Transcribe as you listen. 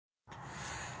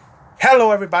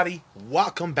Hello, everybody.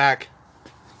 Welcome back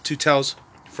to Tales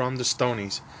from the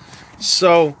Stonies.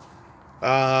 So,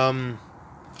 um,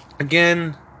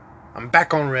 again, I'm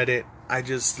back on Reddit. I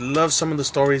just love some of the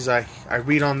stories I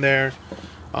read on there.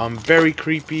 Very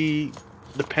creepy,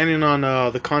 depending on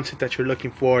the content that you're looking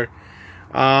for.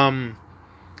 Um,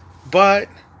 but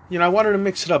I wanted to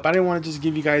mix it up. I didn't want to just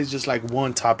give you guys just like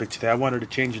one topic today. I wanted to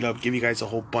change it up, give you guys a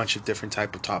whole bunch of different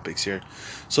type of topics here.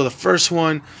 So the first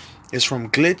one is from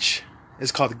Glitch.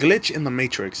 It's called Glitch in the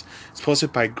Matrix. It's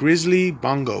posted by Grizzly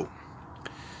Bongo.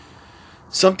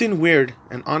 Something weird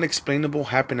and unexplainable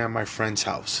happened at my friend's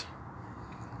house.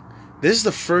 This is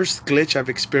the first glitch I've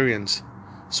experienced.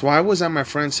 So I was at my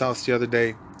friend's house the other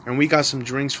day, and we got some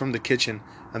drinks from the kitchen,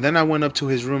 and then I went up to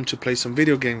his room to play some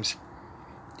video games.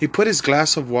 He put his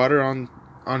glass of water on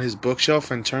his bookshelf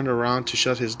and turned around to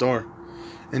shut his door.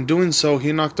 In doing so,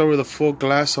 he knocked over the full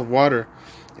glass of water,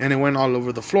 and it went all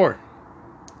over the floor.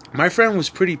 My friend was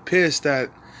pretty pissed as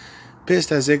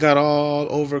it got all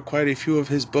over quite a few of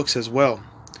his books as well.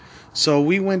 So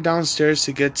we went downstairs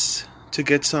to get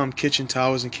some kitchen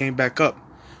towels and came back up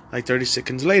like 30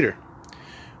 seconds later.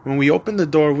 When we opened the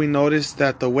door, we noticed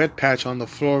that the wet patch on the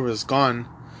floor was gone,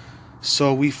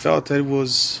 so we felt that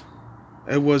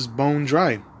it was bone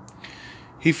dry.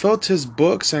 He felt his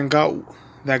books and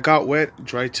got wet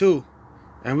dry too,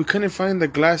 and we couldn't find the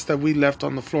glass that we left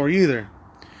on the floor either.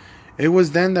 It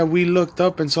was then that we looked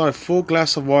up and saw a full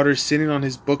glass of water sitting on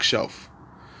his bookshelf.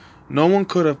 No one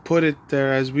could have put it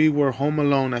there as we were home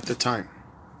alone at the time.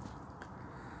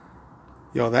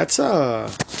 Yo, that's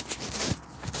if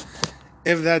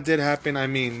that did happen, I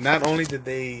mean, not only did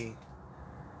they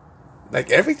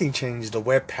everything changed, the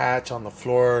wet patch on the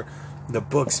floor, the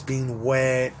books being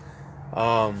wet,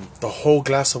 the whole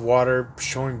glass of water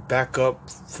showing back up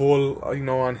full,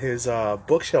 on his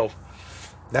bookshelf.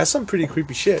 That's some pretty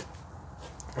creepy shit.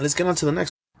 Let's get on to the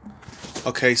next.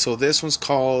 Okay, so this one's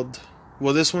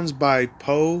by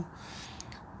Poe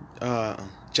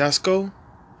Jasko.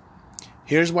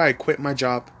 Here's why I quit my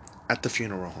job at the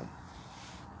funeral home.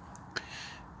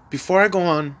 Before I go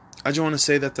on, I just want to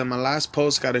say that my last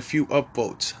post got a few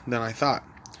upvotes than I thought.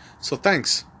 So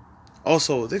thanks.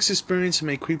 Also, this experience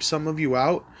may creep some of you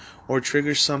out or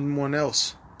trigger someone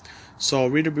else. So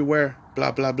reader beware,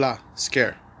 blah blah blah,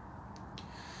 scare.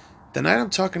 The night I'm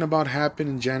talking about happened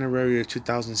in January of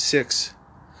 2006.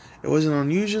 It was an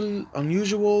unusually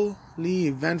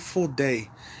eventful day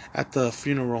at the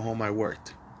funeral home I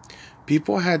worked.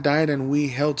 People had died and we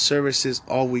held services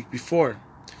all week before.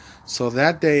 So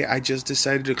that day I just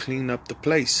decided to clean up the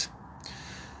place.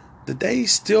 The day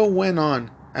still went on,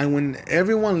 and when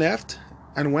everyone left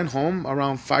and went home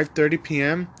around 5:30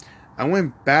 p.m., I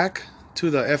went back to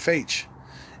the FH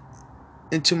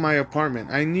into my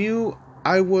apartment. I knew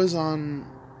I was on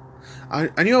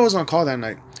call that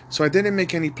night, so I didn't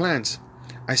make any plans.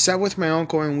 I sat with my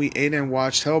uncle and we ate and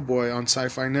watched Hellboy on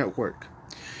Sci-Fi Network.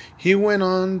 He went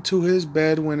on to his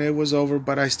bed when it was over,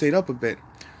 but I stayed up a bit.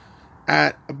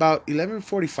 At about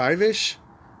 11:45ish,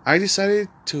 I decided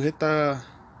to hit the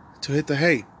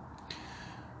hay.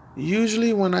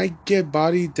 Usually when I get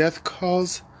body death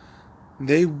calls,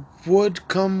 they would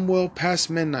come well past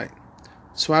midnight.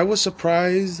 So I was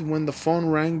surprised when the phone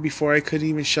rang before I could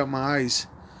even shut my eyes.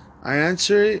 I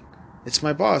answer it. It's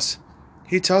my boss.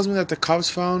 He tells me that the cops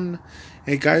found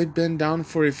a guy been down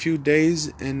for a few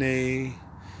days in a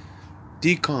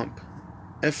decomp.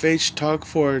 FH talk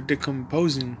for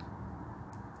decomposing.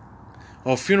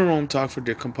 Or funeral home talk for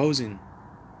decomposing.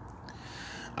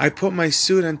 I put my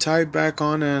suit and tie back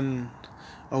on and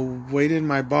awaited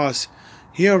my boss.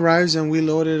 He arrives and we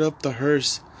loaded up the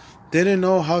hearse. Didn't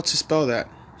know how to spell that.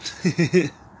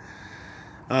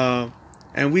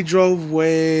 And we drove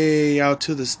way out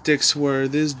to the sticks where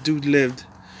this dude lived.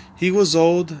 He was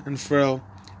old and frail,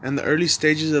 and the early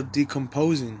stages of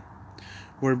decomposing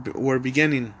were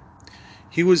beginning.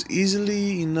 He was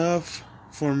easy enough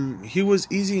for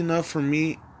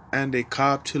me and a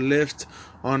cop to lift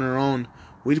on our own.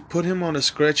 We'd put him on a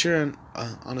stretcher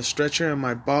and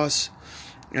my boss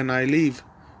and I leave.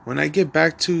 When I get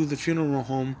back to the funeral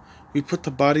home, we put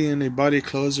the body in a body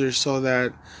closer so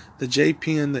that the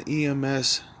JP and the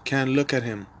EMS can't look at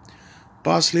him.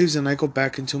 Boss leaves and I go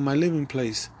back into my living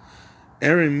place.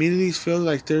 Air immediately feels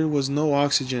like there was no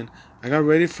oxygen. I got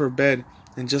ready for bed,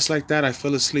 and just like that I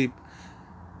fell asleep.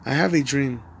 I have a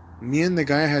dream. Me and the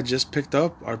guy I had just picked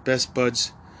up are best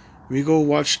buds. We go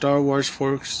watch Star Wars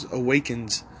Force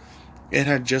Awakens. It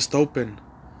had just opened.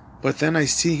 But then I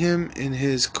see him in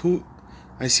his cooler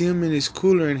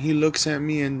and he looks at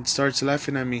me and starts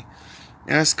laughing at me.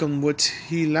 Ask him what's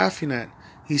he laughing at.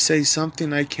 He says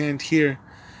something I can't hear.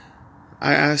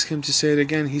 I ask him to say it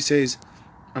again. He says,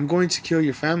 "I'm going to kill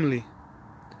your family."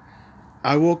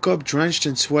 I woke up drenched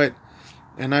in sweat,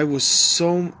 and I was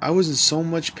in so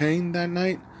much pain that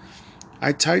night.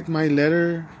 I typed my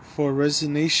letter for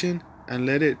resignation and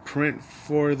let it print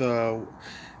for the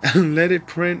and let it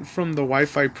print from the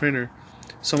Wi-Fi printer,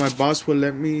 so my boss would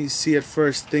let me see it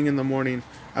first thing in the morning.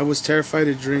 I was terrified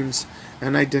of dreams,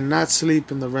 and I did not sleep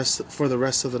for the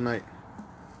rest of the night.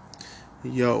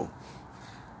 Yo,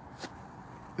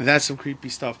 that's some creepy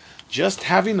stuff. Just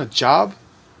having a job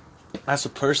as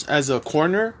a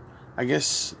coroner, I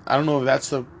guess I don't know if that's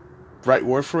the right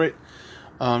word for it.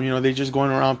 They just going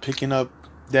around picking up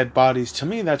dead bodies. To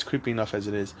me, that's creepy enough as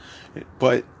it is.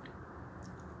 But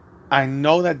I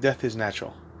know that death is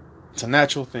natural. It's a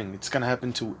natural thing. It's gonna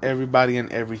happen to everybody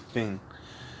and everything.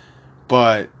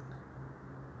 But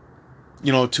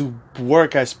to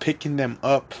work as picking them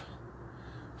up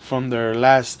from their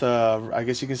last, I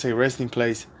guess you can say, resting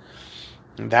place,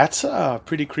 that's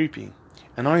pretty creepy.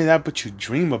 And not only that, but you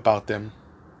dream about them.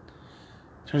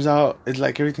 Turns out it's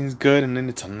like everything's good, and then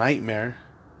it's a nightmare.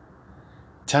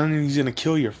 Telling you he's gonna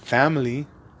kill your family.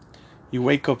 You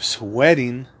wake up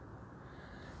sweating.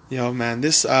 Yo, man,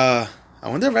 I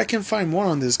wonder if I can find more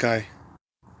on this guy.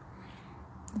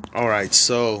 Alright,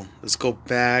 so let's go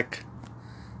back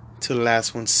to the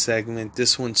last one segment.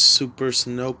 This one's Super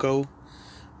Sunoco.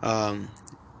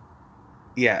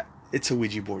 Yeah, it's a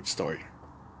Ouija board story.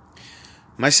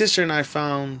 My sister and I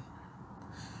found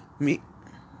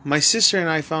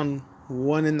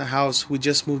one in the house we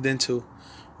just moved into.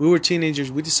 We were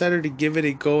teenagers. We decided to give it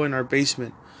a go in our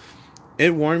basement.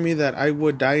 It warned me that I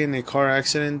would die in a car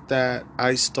accident that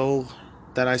I stole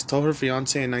her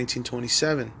fiance in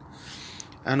 1927.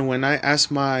 And when I asked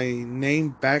my name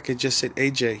back, it just said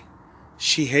AJ.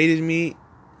 She hated me,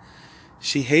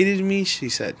 she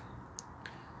said.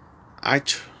 I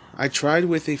tried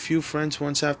with a few friends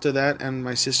once after that, and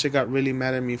my sister got really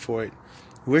mad at me for it.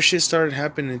 Weird shit started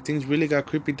happening, and things really got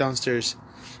creepy downstairs.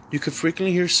 You could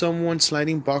frequently hear someone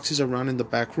sliding boxes around in the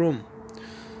back room,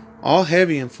 all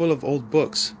heavy and full of old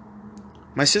books.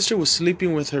 My sister was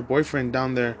sleeping with her boyfriend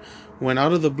down there when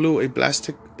out of the blue a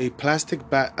plastic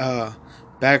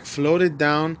bag floated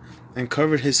down and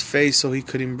covered his face so he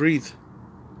couldn't breathe.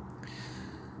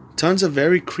 Tons of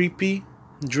very creepy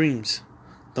dreams.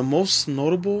 The most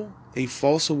notable, a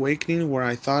false awakening where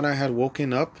I thought I had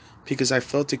woken up because I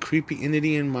felt a creepy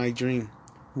entity in my dream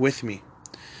with me.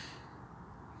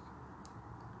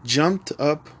 Jumped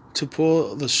up to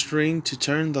pull the string to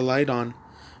turn the light on,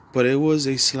 but it was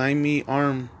a slimy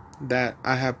arm that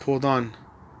I had pulled on,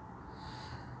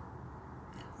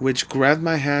 which grabbed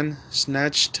my hand,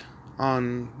 snatched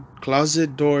on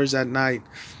closet doors at night,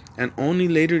 and only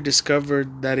later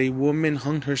discovered that a woman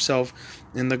hung herself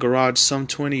in the garage some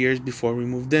 20 years before we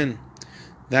moved in.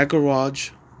 That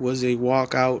garage was a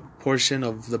walkout portion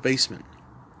of the basement.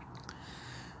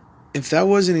 If that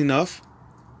wasn't enough,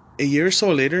 a year or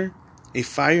so later, a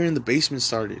fire in the basement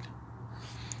started,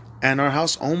 and our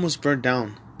house almost burned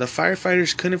down. The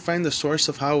firefighters couldn't find the source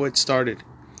of how it started.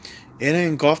 It had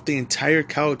engulfed the entire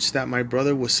couch that my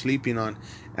brother was sleeping on,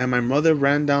 and my mother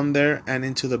ran down there and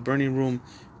into the burning room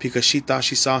because she thought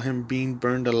she saw him being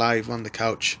burned alive on the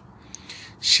couch.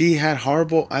 She had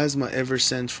horrible asthma ever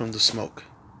since from the smoke.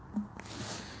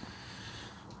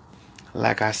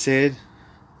 Like I said,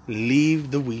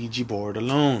 leave the Ouija board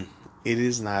alone. It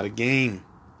is not a game.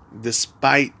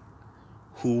 Despite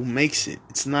who makes it,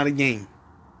 it's not a game.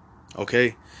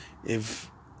 Okay?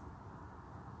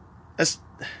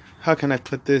 How can I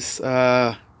put this?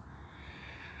 Don't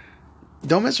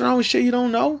mess around with shit you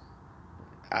don't know.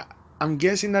 I'm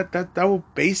guessing that will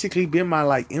basically be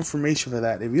my information for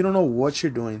that. If you don't know what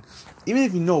you're doing, even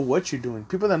if you know what you're doing,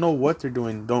 people that know what they're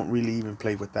doing don't really even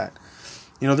play with that.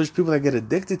 There's people that get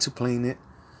addicted to playing it,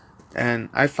 and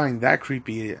I find that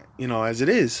creepy, as it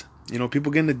is.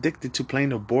 People getting addicted to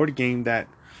playing a board game that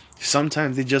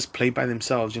sometimes they just play by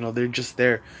themselves. They're just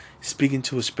there speaking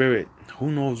to a spirit.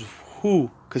 Who knows who?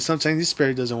 Because sometimes this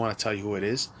spirit doesn't want to tell you who it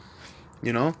is.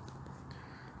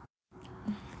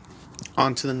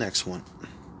 On to the next one.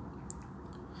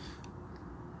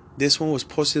 This one was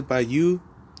posted by you,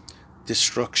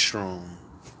 Destruction.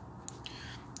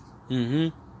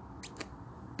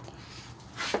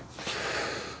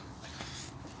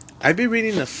 I've been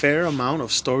reading a fair amount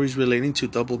of stories relating to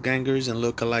doppelgangers and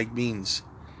look-alike beings.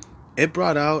 It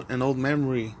brought out an old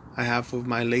memory I have of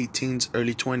my late teens,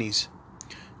 early 20s.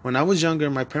 When I was younger,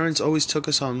 my parents always took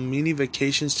us on mini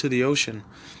vacations to the ocean.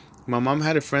 My mom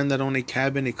had a friend that owned a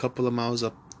cabin a couple of miles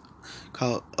up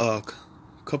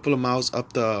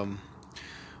the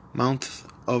mouth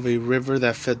of a river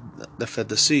that fed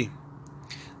the sea.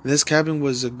 This cabin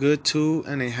was a good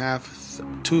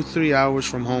 3 hours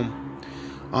from home.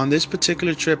 On this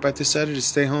particular trip, I decided to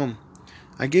stay home.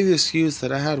 I gave the excuse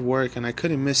that I had work and I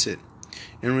couldn't miss it.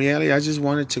 In reality, I just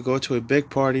wanted to go to a big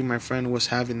party my friend was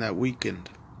having that weekend.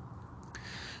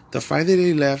 The Friday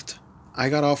they left, I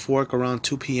got off work around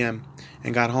 2 p.m.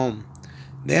 and got home.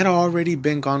 They had already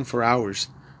been gone for hours.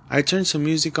 I turned some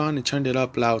music on and turned it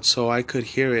up loud so I could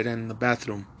hear it in the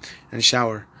bathroom and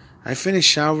shower. I finished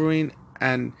showering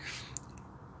and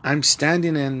I'm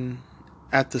standing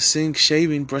at the sink,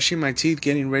 shaving, brushing my teeth,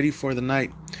 getting ready for the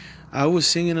night. I was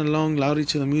singing along loudly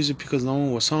to the music because no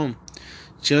one was home.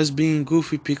 Just being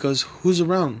goofy because who's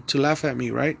around to laugh at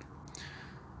me, right?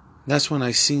 That's when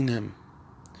I seen him.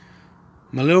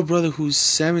 My little brother, who's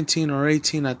 17 or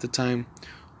 18 at the time,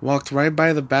 walked right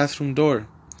by the bathroom door.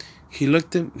 He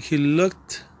looked me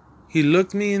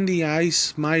in the eyes,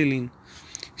 smiling,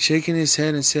 shaking his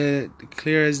head, and said,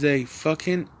 clear as day,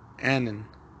 "Fucking Annan."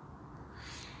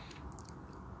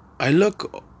 I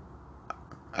look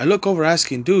over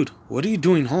asking, "Dude, what are you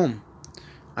doing home?"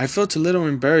 I felt a little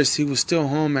embarrassed. He was still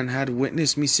home and had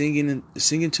witnessed me singing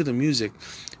to the music,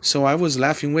 so I was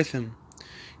laughing with him.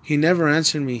 He never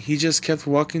answered me. He just kept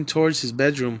walking towards his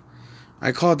bedroom.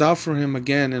 I called out for him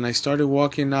again, and I started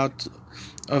walking out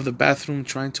of the bathroom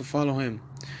trying to follow him.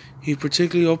 He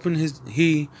partly opened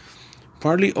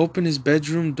his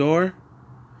bedroom door,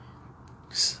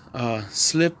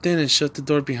 slipped in and shut the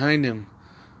door behind him.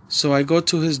 So I go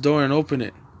to his door and open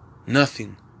it.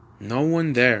 Nothing. No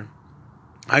one there.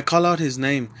 I call out his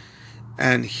name,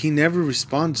 and he never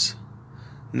responds.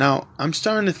 Now, I'm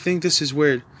starting to think this is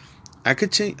weird. I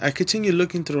continue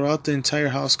looking throughout the entire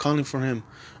house, calling for him,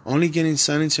 only getting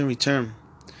silence in return.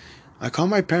 I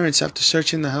called my parents after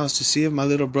searching the house to see if my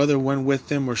little brother went with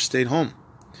them or stayed home,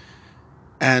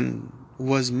 and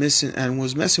was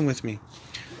messing with me.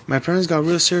 My parents got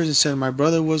real serious and said my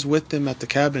brother was with them at the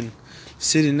cabin,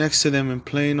 sitting next to them and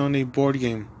playing on a board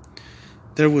game.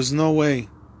 There was no way.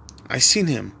 I seen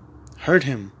him, heard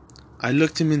him. I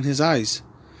looked him in his eyes.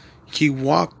 He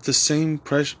walked the same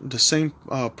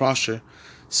posture,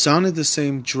 sounded the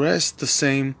same, dressed the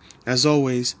same as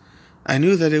always. I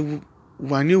knew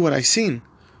what I seen.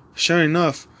 Sure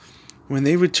enough, when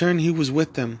they returned, he was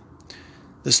with them.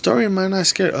 The story might not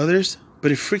scare others,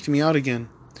 but it freaked me out again.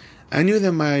 I knew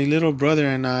that my little brother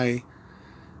and I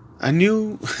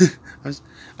knew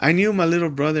my little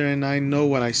brother and I know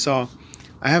what I saw.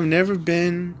 I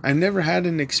never had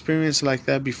an experience like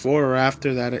that before or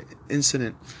after that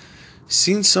incident.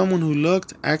 Seeing someone who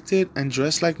looked, acted, and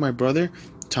dressed like my brother,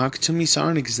 talking to me,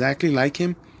 sounding exactly like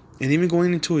him, and even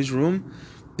going into his room,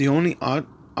 the only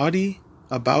oddity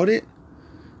about it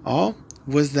all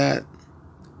was that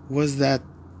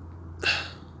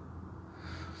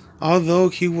although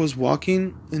he was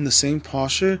walking in the same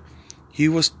posture, he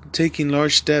was taking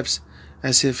large steps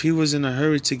as if he was in a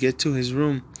hurry to get to his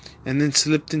room, and then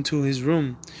slipped into his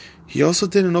room. He also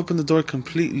didn't open the door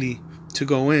completely to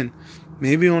go in,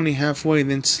 maybe only halfway,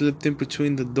 then slipped in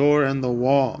between the door and the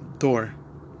wall door.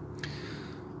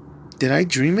 Did I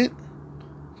dream it?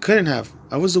 Couldn't have.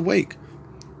 I was awake,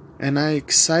 and I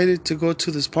excited to go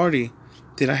to this party.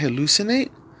 Did I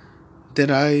hallucinate?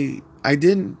 I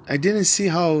didn't see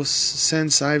how,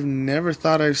 since I've never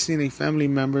thought I've seen a family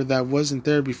member that wasn't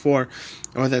there before,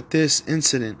 or that this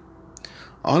incident,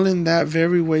 all in that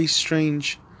very way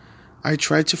strange. I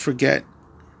tried to forget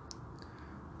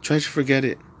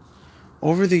it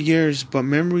over the years, but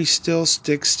memory still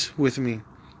sticks with me.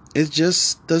 It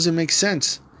just doesn't make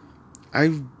sense.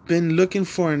 I've been looking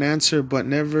for an answer, but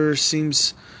never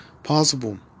seems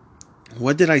possible.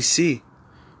 What did I see?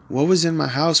 What was in my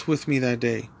house with me that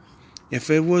day?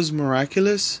 If it was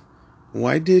miraculous,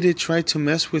 why did it try to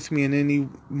mess with me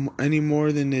any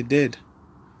more than it did?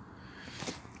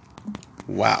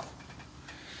 Wow.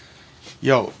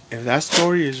 Yo, if that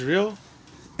story is real,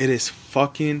 it is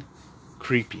fucking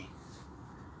creepy.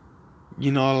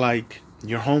 You know, like,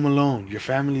 you're home alone, your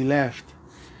family left.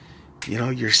 You know,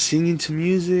 you're singing to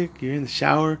music, you're in the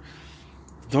shower,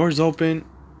 doors open,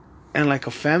 and like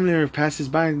a family member passes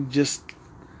by and just,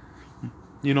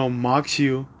 mocks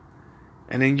you.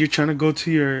 And then you're trying to go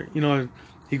to your,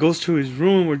 he goes to his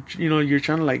room, or, you're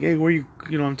trying to like, hey, where you,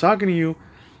 I'm talking to you.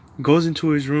 Goes into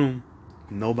his room,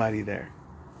 nobody there.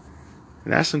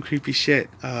 That's some creepy shit.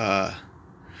 I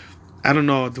don't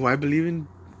know. Do I believe in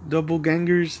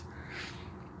doppelgangers?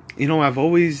 I've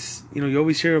always, you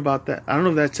always hear about that. I don't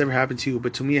know if that's ever happened to you,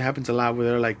 but to me it happens a lot where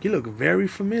they're like, you look very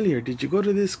familiar. Did you go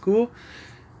to this school?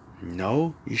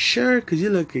 No. You sure? Because you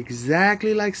look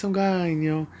exactly like some guy,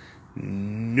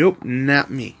 Nope, not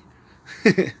me.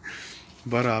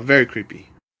 But very creepy.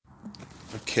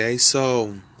 Okay,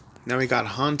 so now we got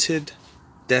haunted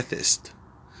deathist.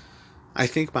 I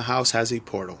think my house has a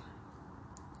portal.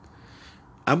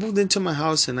 I moved into my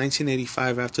house in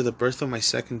 1985 after the birth of my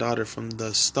second daughter. From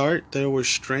the start, there was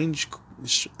strange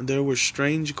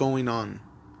going on.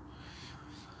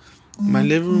 My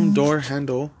living room door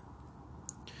handle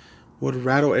would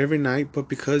rattle every night, but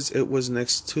because it was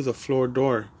next to the floor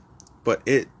door, but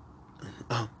it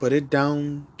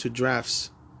down to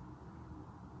drafts.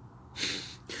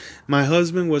 My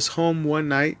husband was home one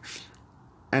night,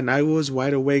 and I was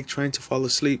wide awake trying to fall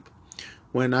asleep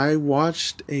when I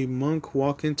watched a monk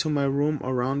walk into my room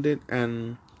around it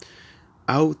and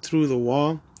out through the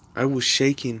wall. I was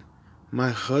shaking.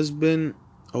 My husband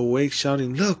awake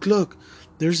shouting, "Look, look,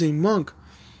 there's a monk."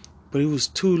 But it was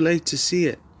too late to see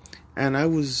it, and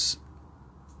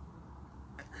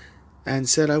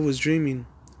said I was dreaming.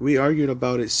 We argued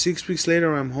about it. 6 weeks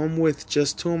later, I'm home with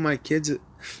just two of my kids,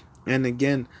 and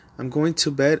again, I'm going to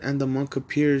bed, and the monk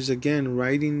appears again,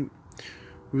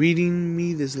 reading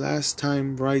me this last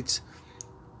time, writes,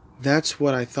 "That's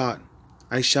what I thought."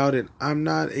 I shouted, "I'm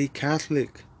not a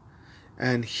Catholic,"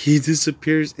 and he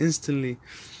disappears instantly.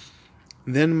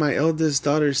 Then my eldest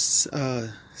daughter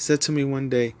said to me one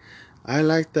day, "I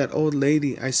like that old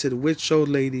lady." I said, "Which old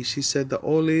lady?" She said, "The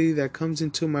old lady that comes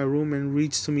into my room and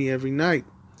reads to me every night."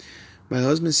 My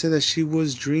husband said that she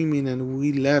was dreaming, and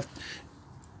we left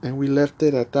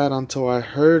it at that until I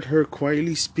heard her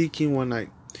quietly speaking one night.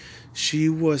 She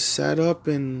was sat up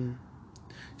in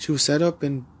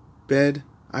bed,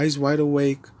 eyes wide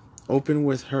awake, open,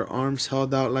 with her arms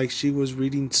held out like she was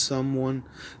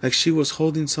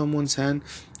holding someone's hand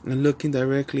and looking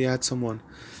directly at someone.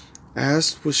 I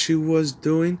asked what she was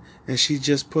doing, and she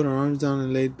just put her arms down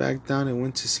and laid back down and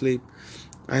went to sleep.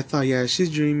 I thought, yeah, she's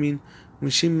dreaming. When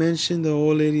she mentioned the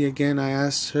old lady again, I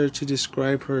asked her to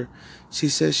describe her. She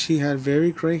said she had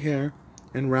very gray hair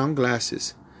and round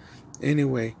glasses.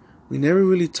 Anyway, we never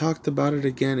really talked about it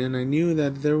again, and I knew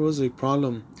that there was a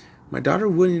problem. My daughter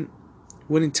wouldn't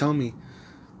tell me.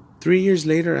 3 years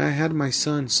later, I had my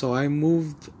son, so I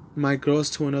moved my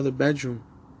girls to another bedroom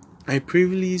I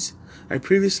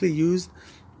previously used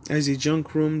as a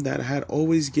junk room that had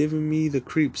always given me the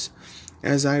creeps,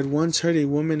 as I had once heard a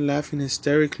woman laughing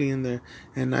hysterically in there,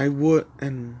 and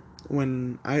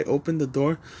when I opened the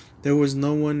door, there was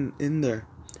no one in there,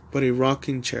 but a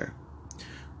rocking chair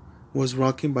was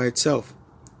rocking by itself.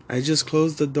 I just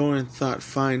closed the door and thought,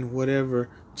 fine, whatever,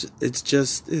 it's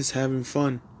just is having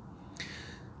fun.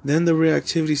 Then the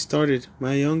reactivity started.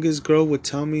 My youngest girl would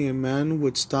tell me a man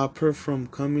would stop her from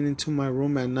coming into my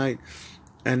room at night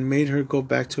and made her go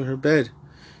back to her bed.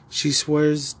 She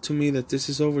swears to me that this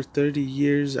is over 30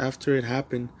 years after it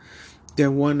happened.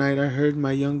 Then one night I heard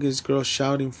my youngest girl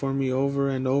shouting for me over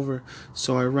and over,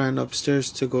 so I ran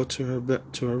upstairs to go to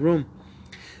her room.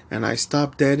 And I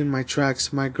stopped dead in my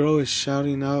tracks. My girl is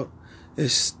shouting out,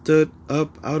 stood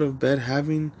up out of bed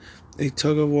having a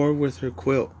tug of war with her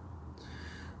quilt.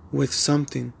 With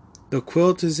something. The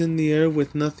quilt is in the air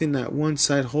with nothing at one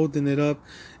side holding it up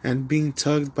and being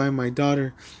tugged by my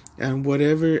daughter, and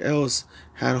whatever else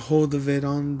had hold of it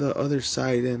on the other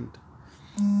side. And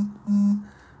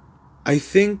I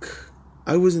think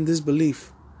I was in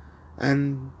disbelief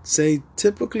and say,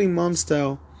 typically mom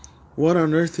style, "What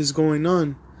on earth is going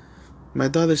on?" My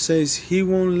daughter says, "He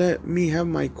won't let me have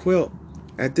my quilt."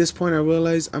 At this point I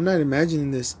realize I'm not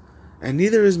imagining this, and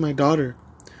neither is my daughter.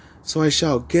 So I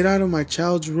shout, "Get out of my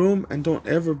child's room and don't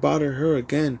ever bother her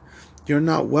again. You're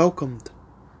not welcomed."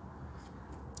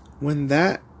 When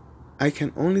that, I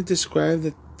can only describe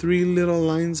the 3 little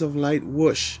lines of light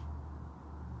whoosh.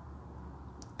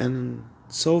 And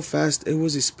so fast it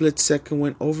was a split second,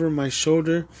 went over my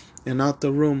shoulder and out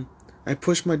the room. I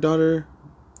pushed my daughter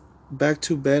back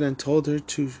to bed and told her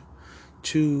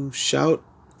to shout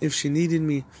if she needed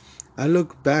me. I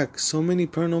look back, so many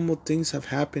paranormal things have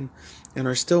happened and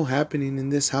are still happening in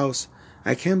this house.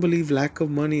 I can't believe lack of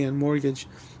money and mortgage.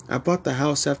 I bought the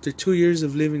house after 2 years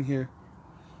of living here.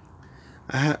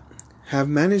 I have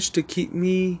managed to keep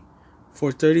me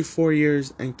for 34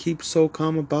 years and keep so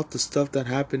calm about the stuff that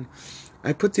happened.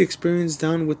 I put the experience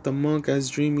down with the monk as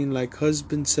dreaming, like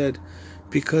husband said,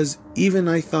 because even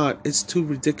I thought it's too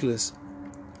ridiculous.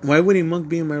 Why would a monk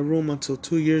be in my room until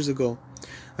 2 years ago?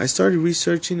 I started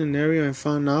researching an area and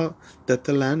found out that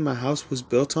the land my house was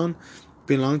built on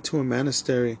belonged to a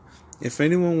monastery. If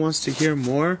anyone wants to hear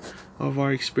more of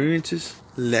our experiences,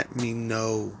 let me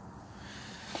know.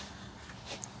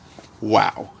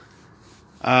 Wow.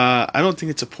 I don't think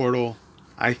it's a portal.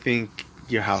 I think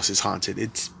your house is haunted.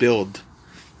 It's built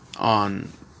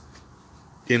on,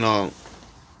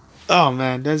 oh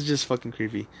man, that's just fucking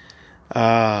creepy.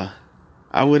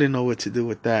 I wouldn't know what to do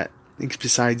with that.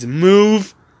 Besides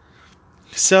move,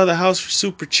 sell the house for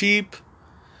super cheap.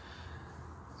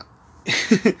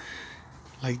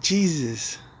 Like,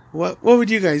 Jesus. What would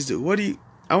you guys do?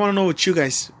 I want to know what you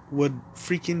guys would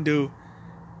freaking do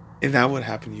if that would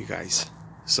happen to you guys.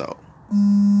 So,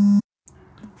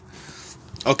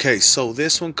 okay, so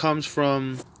this one comes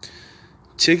from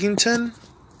Chickington.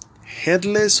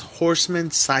 Headless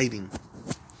Horseman sighting.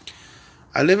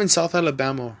 I live in South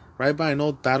Alabama, right by an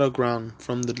old battleground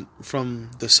from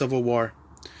the Civil War.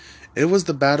 It was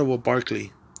the Battle of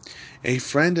Barkley. A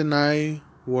friend and I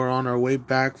were on our way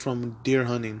back from deer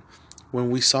hunting when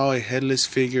we saw a headless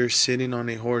figure sitting on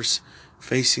a horse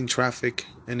facing traffic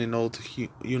in an old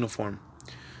uniform.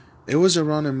 It was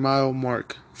around a mile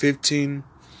mark, 15,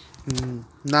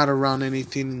 not around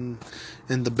anything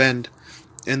in the bend,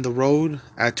 in the road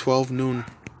at 12 noon.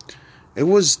 It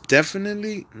was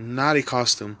definitely not a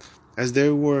costume, as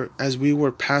we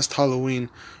were past Halloween.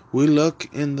 We looked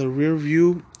in the rear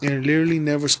view and literally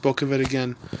never spoke of it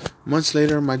again. Months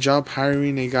later, my job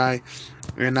hiring a guy,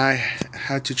 and I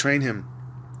had to train him.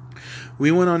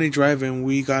 We went on a drive and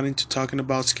we got into talking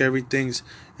about scary things.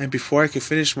 And before I could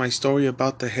finish my story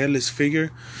about the headless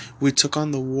figure, we took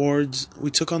on the words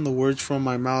from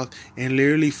my mouth and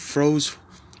literally froze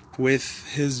with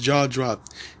his jaw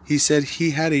dropped. He said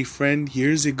he had a friend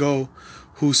years ago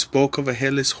who spoke of a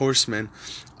headless horseman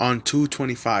on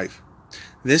 225.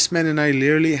 This man and I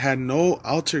literally had no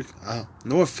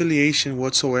affiliation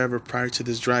whatsoever prior to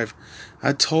this drive.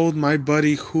 I told my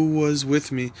buddy who was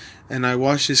with me, and I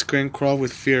watched his skin crawl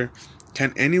with fear.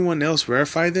 Can anyone else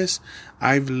verify this?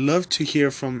 I'd love to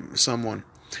hear from someone.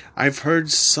 I've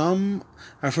heard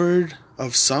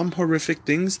of some horrific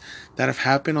things that have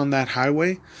happened on that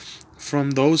highway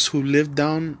from those who live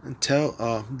down it.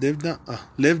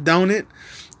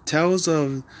 Tells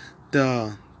of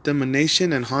the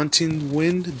domination and haunting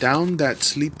wind down that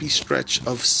sleepy stretch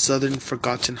of southern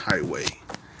forgotten highway.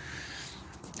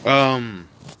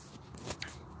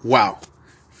 Wow.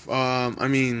 I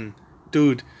mean,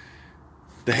 dude,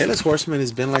 the Headless Horseman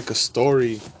has been like a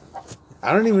story.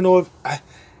 I don't even know if I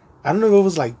don't know if it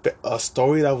was like a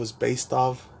story that was based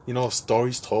off,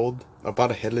 stories told about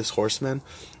a Headless Horseman,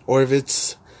 or if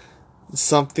it's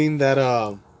something that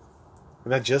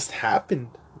that just happened.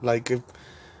 Like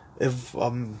if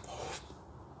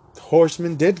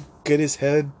Horseman did get his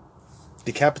head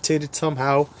decapitated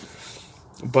somehow,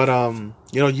 but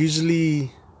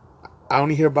usually I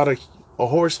only hear about a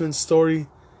horseman story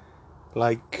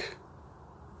like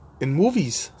in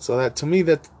movies. So that, to me,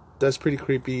 that's pretty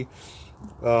creepy.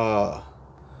 But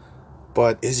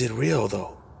is it real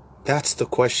though? That's the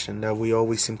question that we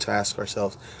always seem to ask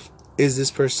ourselves. Is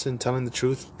this person telling the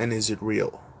truth, and is it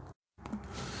real?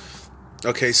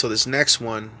 Okay, so this next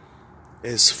one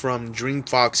is from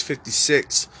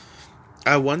DreamFox56.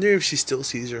 I wonder if she still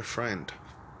sees her friend.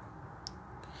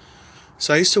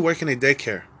 So I used to work in a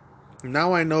daycare.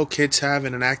 Now I know kids have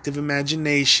an active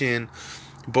imagination,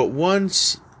 but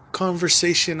once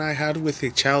conversation I had with a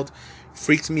child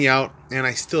freaked me out, and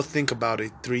I still think about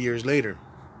it 3 years later.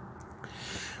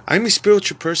 I'm a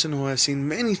spiritual person who has seen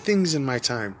many things in my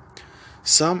time.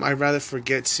 Some I rather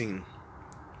forget seeing.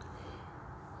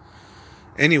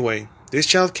 Anyway, this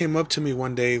child came up to me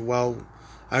one day while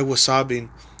I was sobbing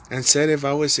and said if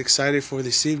I was excited for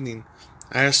this evening.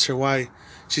 I asked her why.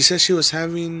 She said she was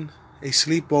having a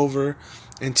sleepover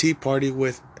and tea party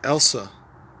with Elsa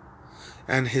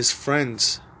and his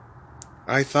friends.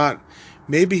 I thought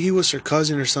maybe he was her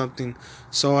cousin or something,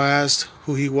 so I asked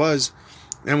who he was,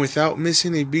 and without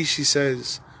missing a beat she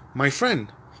says, "My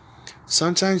friend."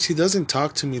 Sometimes he doesn't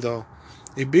talk to me though.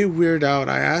 A bit weirded out,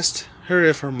 I asked her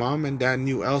if her mom and dad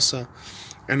knew Elsa,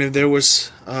 and if there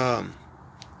was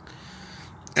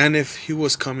and if he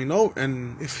was coming over,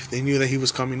 and if they knew that he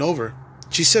was coming over.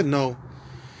 She said no.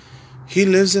 He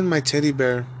lives in my teddy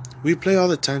bear. We play all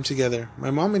the time together.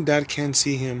 My mom and dad can't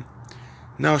see him.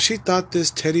 Now she thought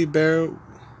this teddy bear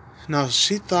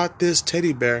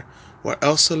where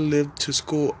Elsa lived to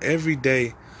school every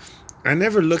day. I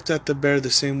never looked at the bear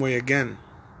the same way again.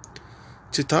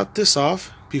 To top this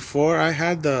off, before I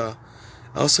had the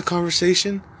Elsa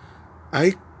conversation,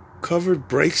 I covered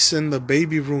breaks in the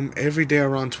baby room every day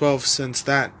around 12. Since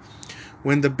that,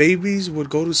 when the babies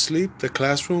would go to sleep, the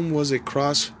classroom was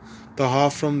across the hall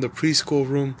from the preschool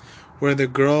room where the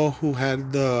girl who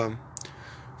had the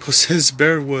possessed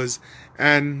bear was,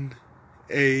 and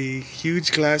a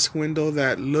huge glass window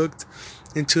that looked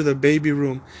into the baby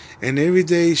room. And every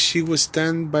day she would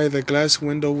stand by the glass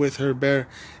window with her bear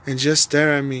and just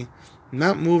stare at me,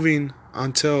 not moving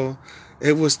until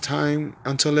it was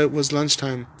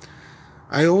lunchtime.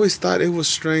 I always thought it was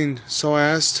strange, so I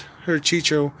asked her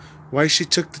teacher why she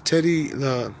took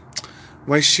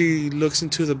why she looks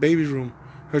into the baby room.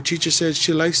 Her teacher said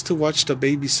she likes to watch the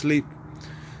baby sleep.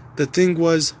 The thing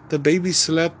was, the baby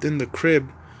slept in the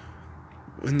crib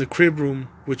room,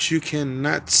 which you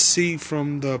cannot see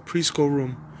from the preschool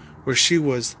room where she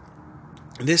was.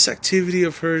 This activity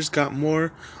of hers got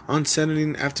more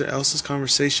unsettling after Elsa's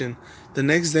conversation. The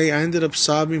next day, I ended up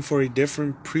sobbing for a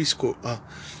different preschool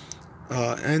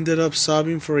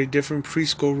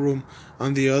room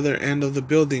on the other end of the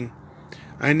building.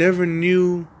 I never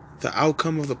knew the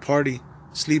outcome of the party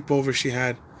sleepover she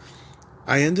had.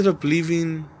 I ended up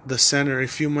leaving the center a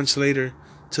few months later.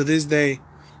 To this day,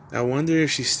 I wonder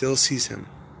if she still sees him.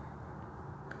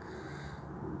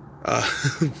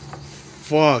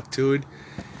 Fuck, dude.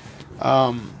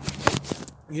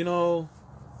 You know,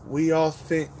 we all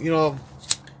think,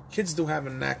 kids do have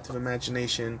an active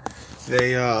imagination.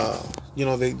 They,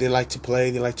 they like to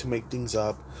play, they like to make things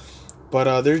up.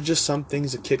 But there's just some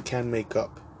things a kid can make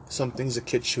up. Some things a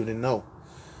kid shouldn't know.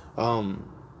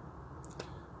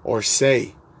 Or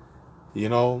say.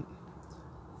 It's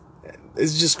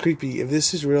just creepy. If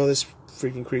this is real, it's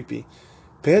freaking creepy.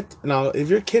 Now, if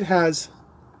your kid has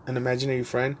an imaginary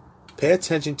friend, pay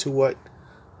attention to what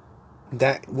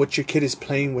your kid is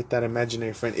playing with that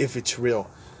imaginary friend, if it's real,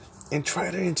 and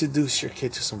try to introduce your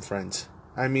kid to some friends.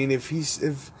 I mean, if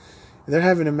they're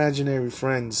having imaginary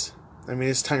friends, I mean,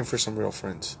 it's time for some real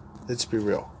friends. Let's be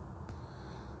real.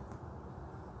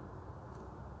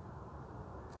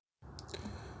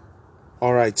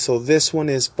 All right, so this one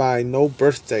is by No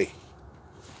Birthday.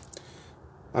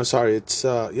 I'm sorry, it's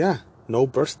No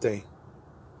Birthday.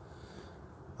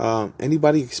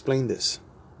 Anybody explain this?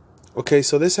 Okay,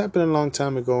 so this happened a long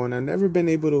time ago, and I've never been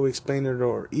able to explain it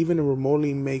or even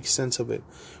remotely make sense of it.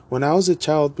 When I was a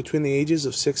child, between the ages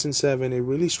of 6 and 7, a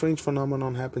really strange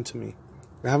phenomenon happened to me.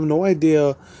 I have no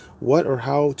idea what or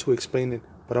how to explain it,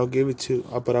 but I'll give it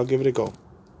a go.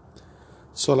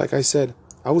 So, like I said,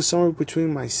 I was somewhere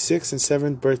between my 6th and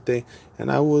 7th birthday,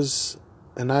 and I was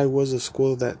out of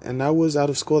school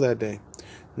that day.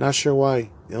 Not sure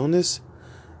why. Illness?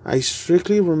 I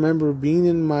strictly remember being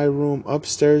in my room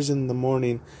upstairs in the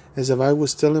morning as if I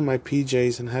was still in my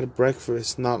PJs and had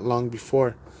breakfast not long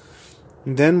before.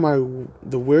 And then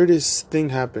the weirdest thing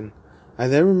happened. I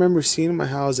then remember seeing my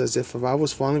house as if I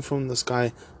was falling from the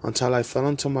sky until I fell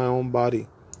into my own body.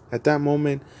 At that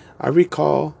moment, I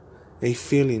recall a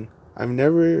feeling I've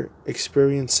never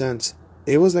experienced since.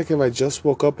 It was like if I just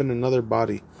woke up in another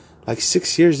body, like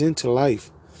 6 years into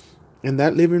life. In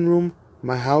that living room,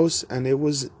 my house, and it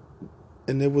was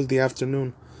the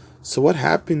afternoon. So what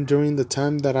happened during the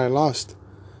time that I lost?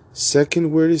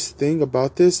 Second weirdest thing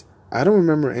about this, I don't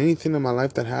remember anything in my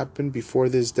life that happened before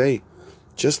this day.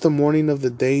 Just the morning of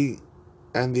the day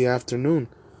and the afternoon.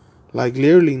 Like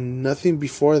literally nothing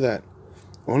before that.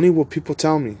 Only what people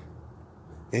tell me.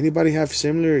 Anybody have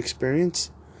similar experience?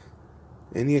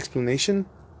 Any explanation?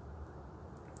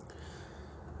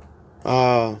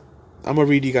 I'm gonna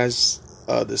read you guys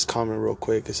this comment real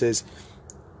quick. It says,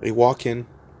 A walk-in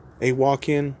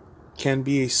can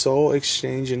be a soul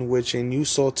exchange in which a new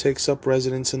soul takes up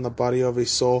residence in the body of a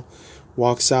soul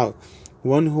walks out.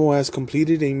 One who has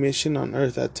completed a mission on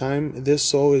earth. At time, this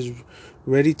soul is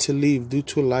ready to leave due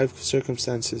to life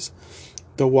circumstances.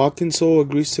 The walk-in soul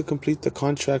agrees to complete the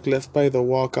contract left by the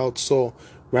walk-out soul,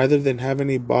 rather than having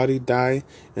a body die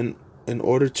in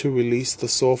order to release the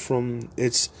soul from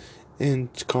its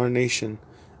incarnation.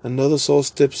 Another soul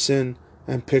steps in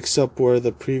and picks up where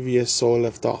the previous soul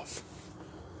left off.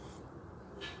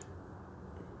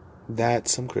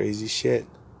 That's some crazy shit.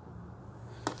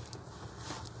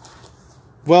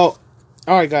 Well,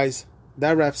 alright guys,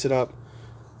 that wraps it up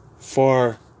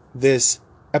for this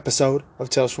episode of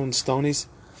Tales from the Stonies.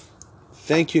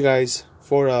 Thank you guys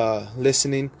for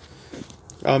listening.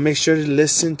 Make sure to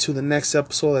listen to the next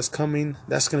episode that's coming.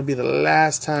 That's going to be the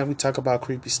last time we talk about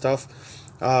creepy stuff.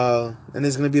 And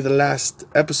it's going to be the last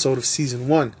episode of season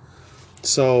 1.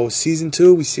 So season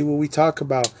 2, we see what we talk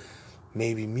about.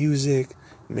 Maybe music,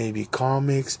 maybe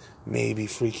comics, maybe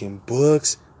freaking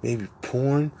books, maybe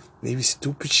porn, maybe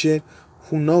stupid shit.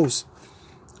 Who knows?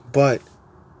 But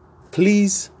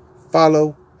please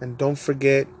follow, and don't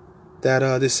forget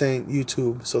that this ain't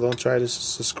YouTube, so don't try to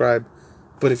subscribe.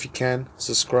 But if you can,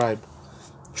 subscribe.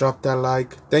 Drop that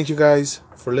like. Thank you guys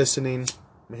for listening.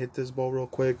 Let me hit this ball real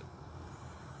quick.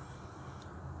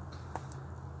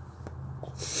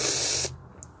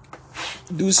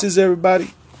 Deuces,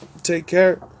 everybody. Take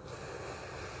care.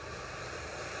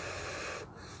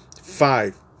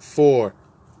 5, 4,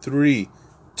 3,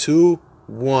 2,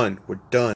 1. We're done.